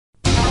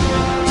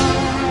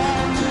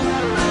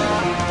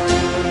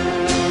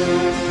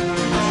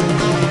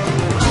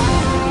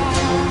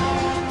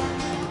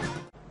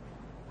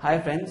Hi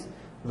friends,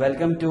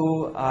 welcome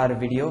to our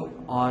video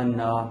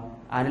on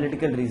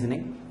analytical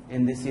reasoning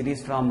in this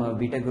series from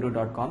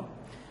btechguru.com,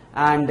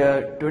 and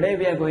today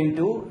we are going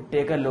to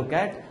take a look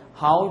at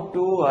how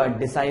to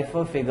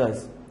decipher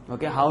figures.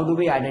 Okay, how do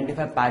we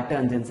identify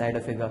patterns inside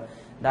a figure?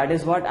 That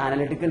is what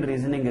analytical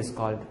reasoning is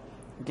called.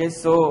 Okay,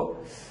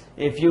 so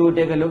if you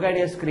take a look at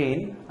your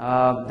screen,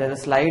 there's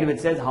a slide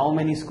which says how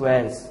many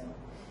squares,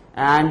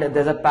 and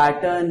there's a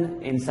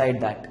pattern inside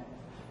that.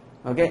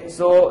 Okay,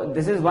 so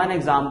this is one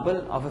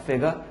example of a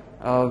figure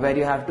where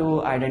you have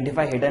to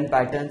identify hidden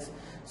patterns.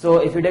 So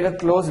if you take a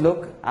close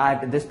look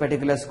at this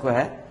particular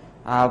square,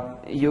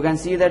 you can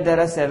see that there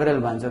are several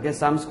ones. Okay,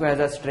 some squares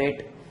are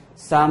straight,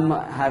 some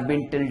have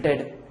been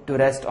tilted to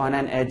rest on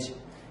an edge.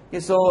 Okay,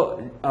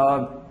 so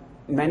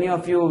many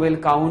of you will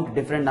count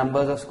different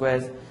numbers of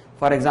squares.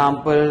 For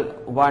example,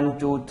 1,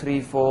 2,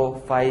 3,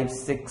 4, 5,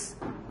 6,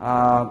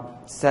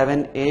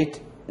 7,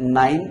 8,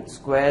 9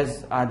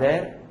 squares are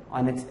there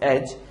on its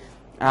edge.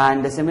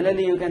 And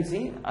similarly, you can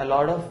see a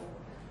lot of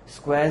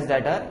squares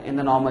that are in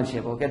the normal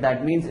shape. Okay,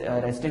 that means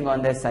resting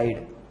on their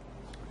side.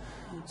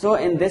 So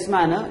in this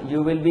manner,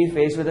 you will be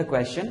faced with a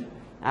question,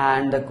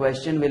 and the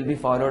question will be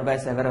followed by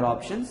several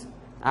options,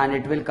 and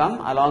it will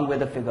come along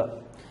with a figure.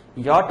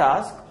 Your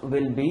task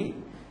will be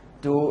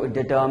to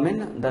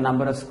determine the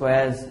number of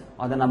squares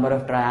or the number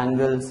of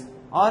triangles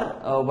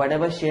or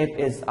whatever shape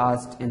is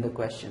asked in the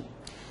question.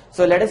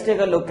 So let us take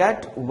a look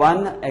at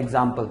one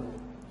example.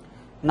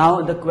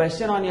 Now the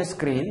question on your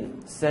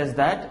screen says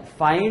that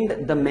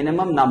find the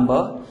minimum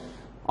number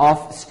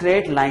of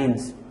straight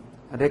lines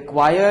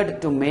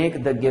required to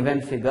make the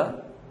given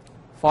figure,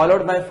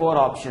 followed by 4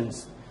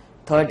 options: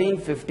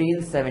 13,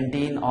 15,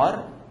 17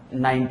 or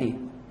 90.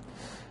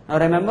 Now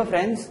remember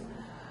friends,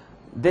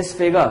 this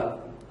figure,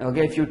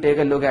 okay, if you take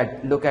a look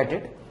at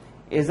it,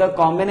 is a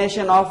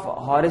combination of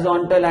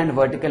horizontal and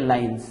vertical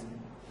lines.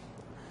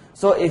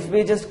 So if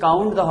we just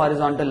count the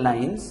horizontal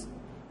lines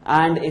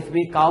and if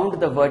we count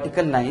the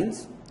vertical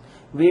lines,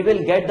 we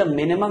will get the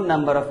minimum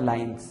number of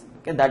lines,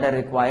 okay, that are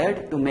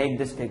required to make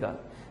this figure.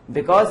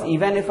 Because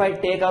even if I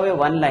take away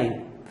one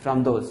line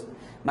from those,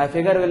 my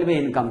figure will be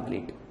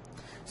incomplete.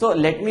 So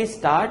let me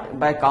start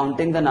by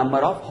counting the number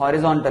of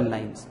horizontal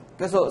lines.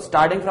 Okay, so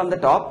starting from the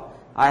top,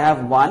 I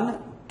have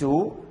 1,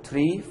 2,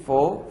 3,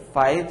 4,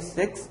 5,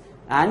 6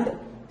 and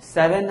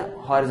 7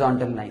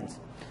 horizontal lines.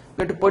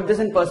 Okay, to put this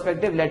in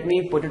perspective, let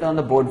me put it on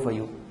the board for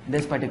you,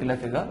 this particular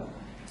figure.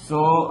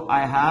 So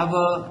I have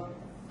a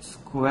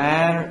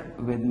square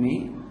with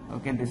me.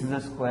 Okay, this is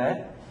a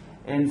square.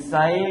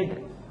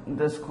 Inside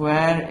the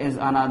square is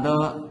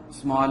another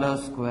smaller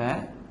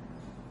square.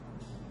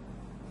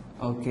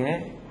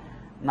 Okay,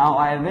 now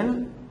I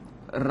will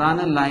run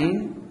a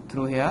line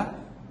through here,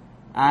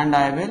 and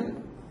I will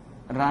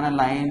run a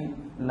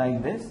line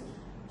like this,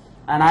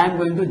 and I am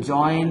going to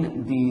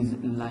join these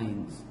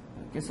lines.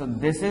 Okay, so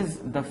this is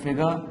the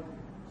figure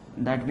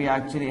that we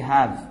actually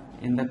have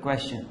in the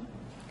question.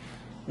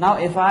 Now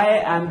if I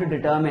am to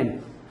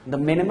determine the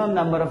minimum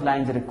number of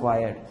lines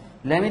required,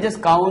 let me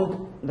just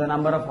count the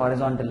number of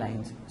horizontal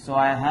lines. So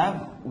I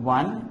have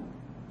 1,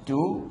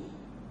 2,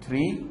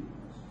 3,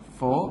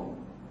 4,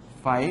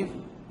 5,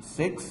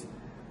 6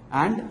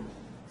 and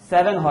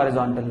 7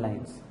 horizontal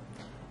lines.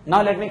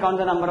 Now let me count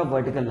the number of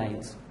vertical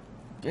lines.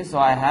 Okay, so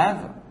I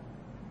have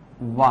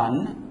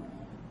 1,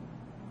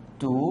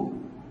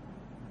 2,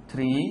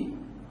 3,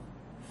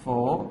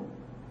 4,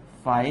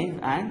 5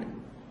 and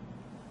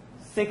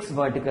 6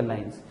 vertical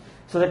lines.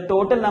 So the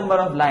total number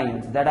of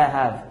lines that I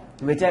have,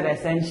 which are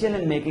essential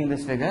in making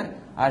this figure,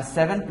 are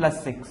 7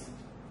 plus 6,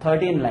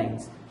 13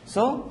 lines.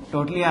 So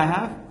totally I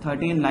have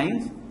 13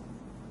 lines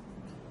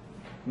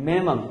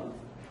minimum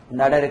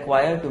that are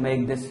required to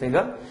make this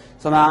figure.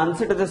 So my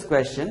answer to this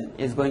question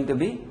is going to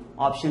be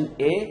option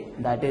A,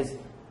 that is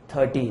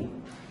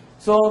 13.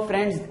 So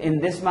friends, in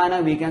this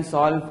manner we can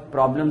solve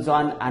problems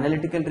on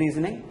analytical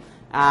reasoning,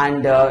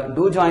 and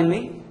do join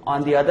me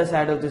on the other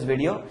side of this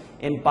video.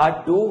 In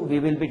part 2, we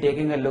will be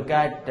taking a look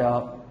at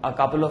a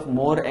couple of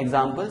more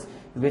examples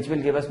which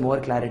will give us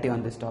more clarity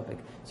on this topic.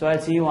 So I'll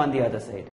see you on the other side.